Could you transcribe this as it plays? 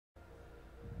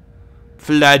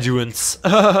Flatulence.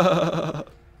 Oh,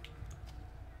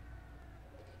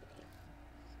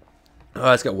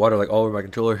 it's got water like all over my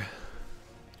controller.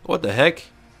 What the heck?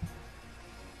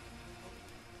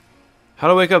 How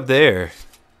do I wake up there?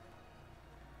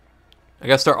 I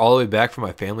gotta start all the way back from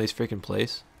my family's freaking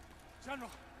place. General,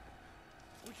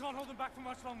 we can't hold them back for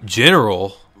much longer.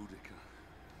 General?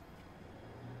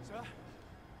 Sir?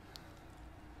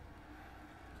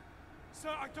 Sir,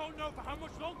 I don't know for how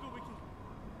much longer we can...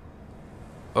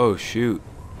 Oh shoot.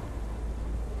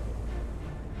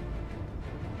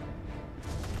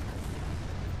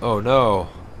 Oh no.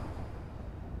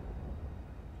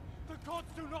 The gods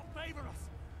do not favor us.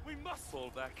 We must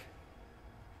Fall back.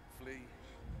 Flee.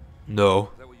 No.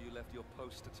 Is that why you left your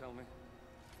post to tell me?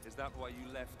 Is that why you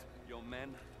left your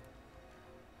men?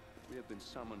 We have been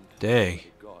summoned Dang. by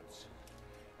the gods,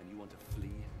 and you want to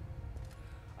flee?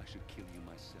 I should kill you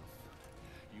myself.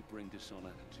 You bring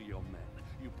dishonor to your men.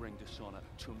 You bring dishonor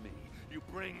to me. You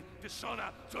bring dishonor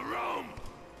to Rome.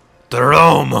 The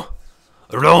Rome.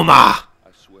 Roma.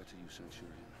 I swear to you,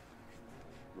 Centurion,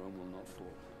 Rome will not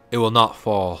fall. It will not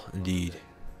fall, indeed.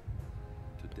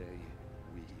 Today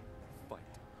we fight.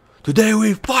 Today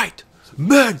we fight,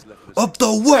 men of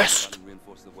the West.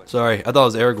 Sorry, I thought it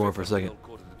was Aragorn for a second.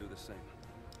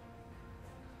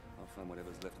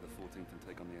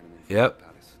 Yep.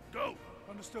 go.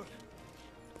 Understood.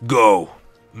 Go,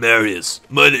 Marius.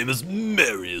 My name is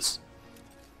Marius.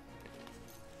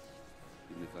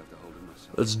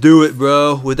 Let's do it,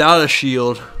 bro. Without a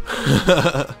shield.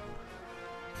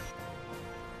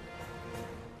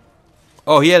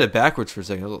 Oh, he had it backwards for a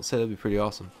second. I was going to say that'd be pretty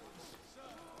awesome.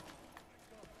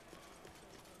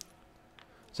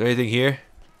 Is there anything here?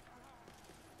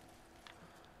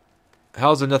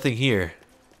 How's there nothing here?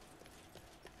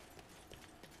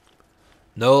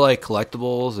 No, like,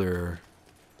 collectibles or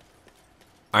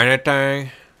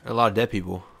anything? A lot of dead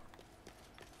people.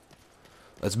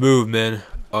 Let's move, man.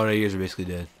 Oh, no, you guys are basically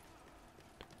dead.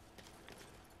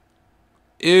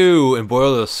 Ew, and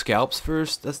boil those scalps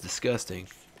first? That's disgusting.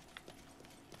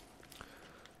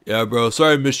 Yeah, bro.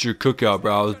 Sorry I missed your cookout,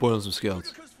 bro. I was boiling some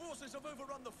scalps. Forces have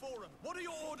overrun the forum. What are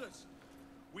your orders?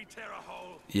 We tear a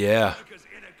hole. Yeah.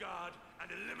 Inner guard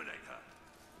and eliminate her.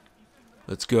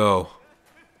 Let's go.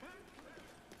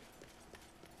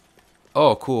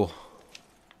 Oh, cool.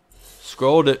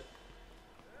 Scrolled it.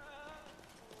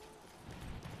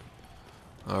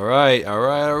 Alright,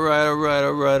 alright, alright, alright,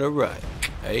 alright, alright.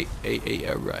 Hey, hey, hey,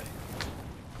 alright.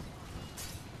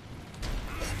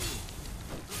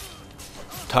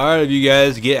 Tired of you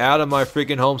guys. Get out of my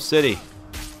freaking home city.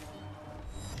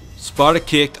 Sparta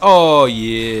kicked. Oh,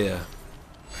 yeah.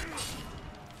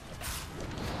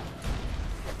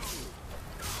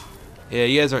 Yeah,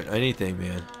 you guys aren't anything,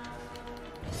 man.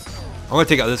 I'm gonna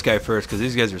take out this guy first because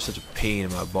these guys are such a pain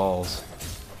in my balls.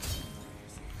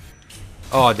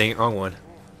 Oh, dang it, wrong one.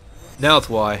 Now it's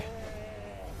Y.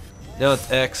 Now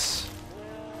it's X.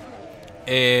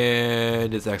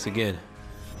 And it's X again.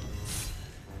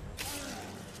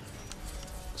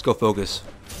 Let's go focus.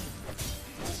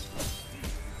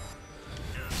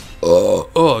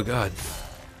 Oh god.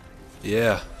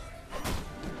 Yeah.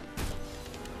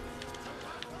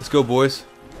 Let's go, boys.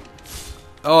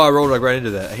 Oh, I rolled like right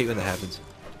into that. I hate when that happens.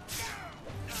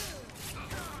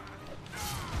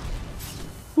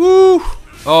 Woo!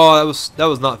 Oh, that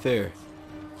was not fair.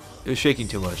 It was shaking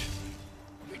too much.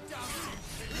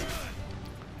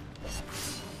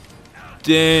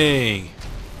 Dang.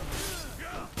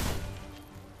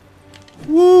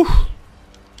 Woo!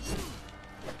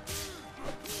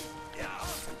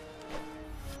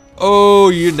 Oh,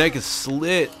 your neck is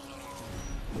slit.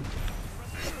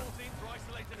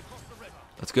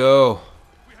 Let's go.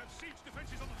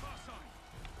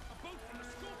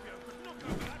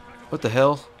 What the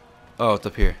hell? Oh, it's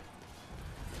up here.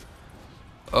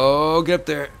 Oh, get up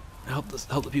there. Help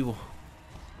the people.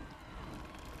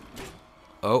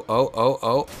 Oh, oh, oh,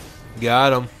 oh.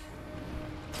 Got him.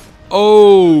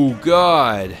 Oh,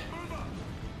 God.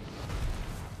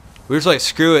 We're just like,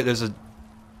 screw it. There's an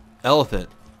elephant.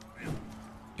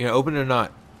 You gonna open it or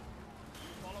not?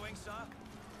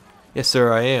 Yes,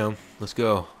 sir, I am. Let's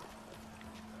go.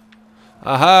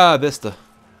 Aha, Vista.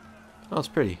 Oh, it's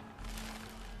pretty.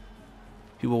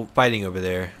 People fighting over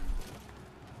there.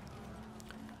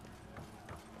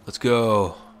 Let's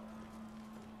go.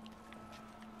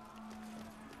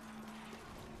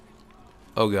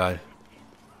 Oh, God.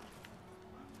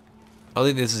 I don't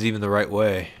think this is even the right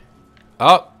way.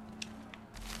 Oh!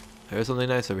 There's something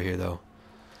nice over here, though.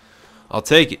 I'll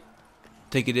take it.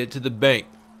 Take it to the bank.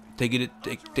 Take it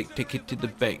to the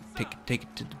bank. Take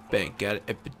it to the bank. Got it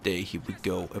every day. Here we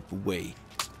go. Every way.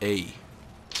 Hey.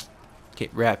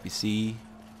 Can't rap, you see.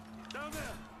 Down there.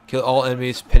 Kill all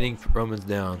enemies, pinning Romans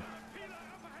down.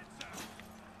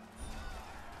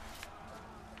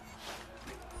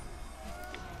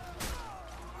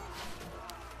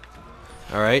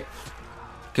 Alright.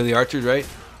 Kill the archers, right?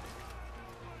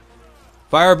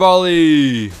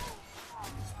 Firebally!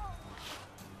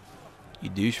 You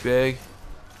douchebag.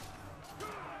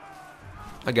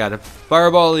 I got him.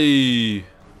 Firebally!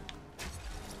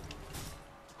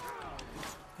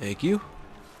 Thank you.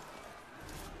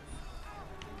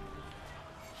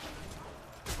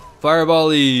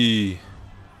 Firebally!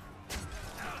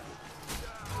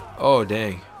 Oh,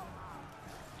 dang.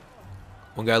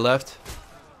 One guy left.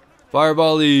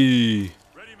 Firebally!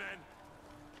 Ready, men.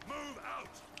 Move out.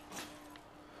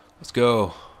 Let's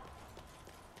go.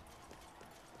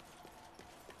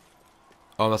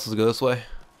 Oh, I'm not supposed to go this way?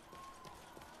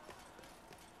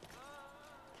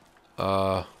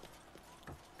 Looks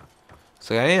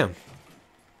like I am.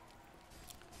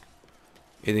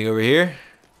 Anything over here?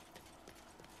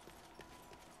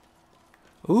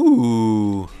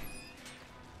 Ooh.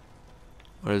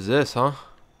 What is this, huh?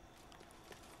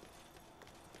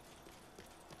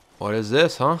 What is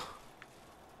this, huh?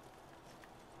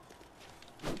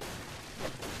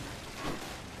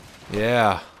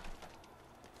 Yeah.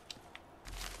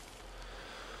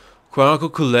 Chronicle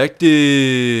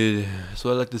collected. That's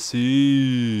what I like to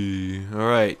see.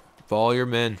 Alright. Follow your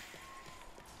men.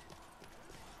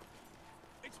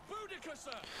 It's Boudica,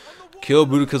 sir. On the wall. Kill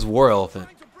Boudica's war elephant.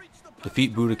 Trying to breach the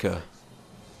Defeat Boudica.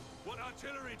 What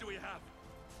artillery do we have?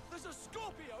 There's a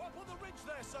Scorpio up on the ridge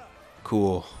there, sir.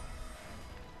 Cool.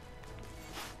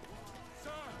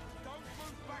 Sir, don't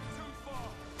move back too far.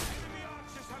 Enemy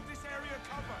archers have this area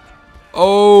covered.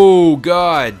 Oh,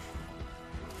 God.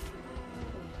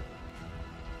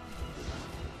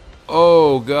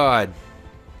 Oh, God.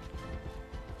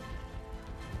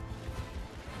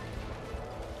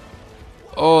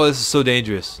 Oh, this is so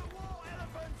dangerous.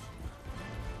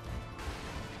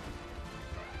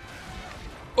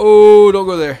 Oh, don't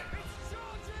go there.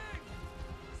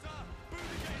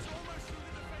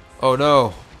 Oh,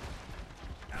 no.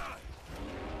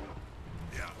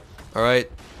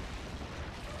 Alright.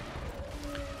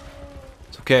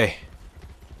 It's okay.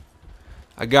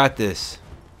 I got this.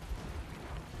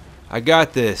 I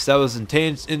got this. That was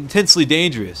intensely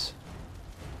dangerous.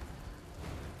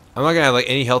 I'm not gonna have like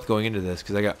any health going into this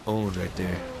because I got owned right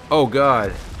there. Oh,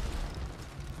 God.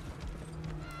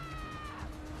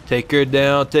 Take her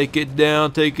down, take it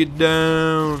down, take it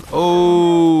down.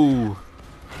 Oh.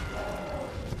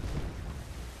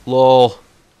 Lol.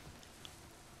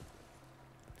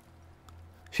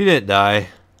 She didn't die.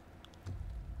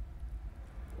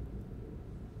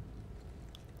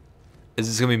 Is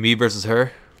this gonna be me versus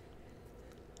her?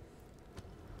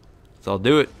 So I'll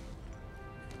do it.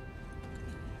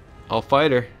 I'll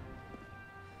fight her.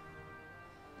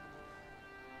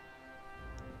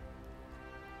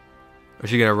 Or is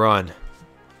she gonna run?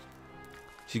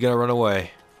 She's gonna run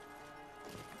away.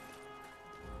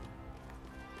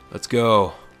 Let's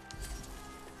go. I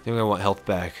think I want health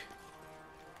back.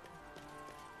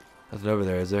 Nothing over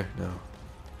there, is there? No.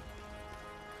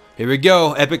 Here we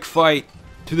go. Epic fight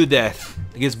to the death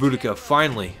against Boudica.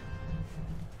 Finally.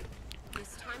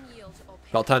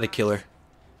 About time to kill her.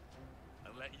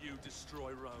 And let you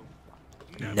destroy Rome.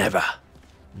 Never.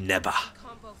 Never.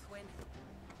 Can't both win.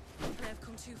 And I've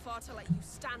come too far to let you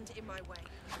stand in my way.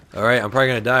 Alright, I'm probably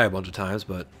gonna die a bunch of times,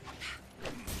 but...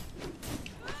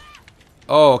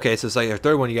 Oh, okay, so it's like your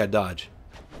third one you gotta dodge.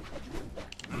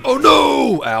 Oh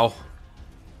no! Ow.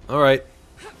 Alright.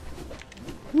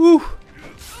 Woo!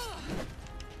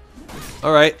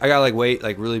 Alright, I gotta like wait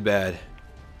like really bad.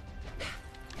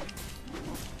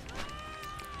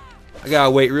 I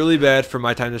gotta wait really bad for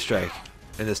my time to strike.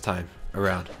 In this time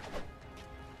around.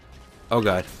 Oh,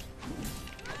 God.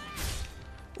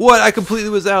 What? I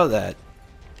completely was out of that.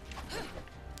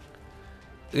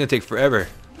 It's gonna take forever.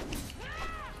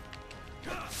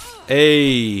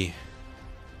 Hey.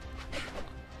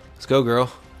 Let's go,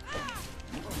 girl.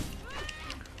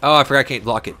 Oh, I forgot I can't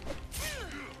block it.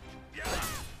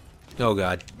 Oh,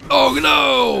 God. Oh,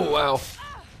 no! Wow.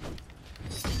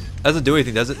 Doesn't do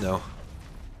anything, does it? No.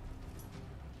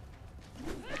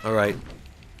 Alright.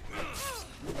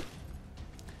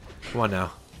 Come on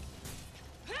now.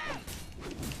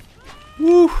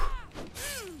 Woo!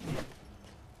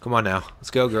 Come on now. Let's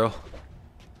go, girl.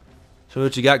 Show me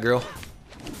what you got, girl.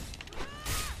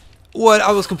 What?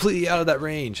 I was completely out of that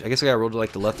range. I guess I gotta roll to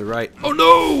like the left or right. Oh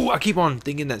no! I keep on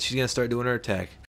thinking that she's gonna start doing her attack.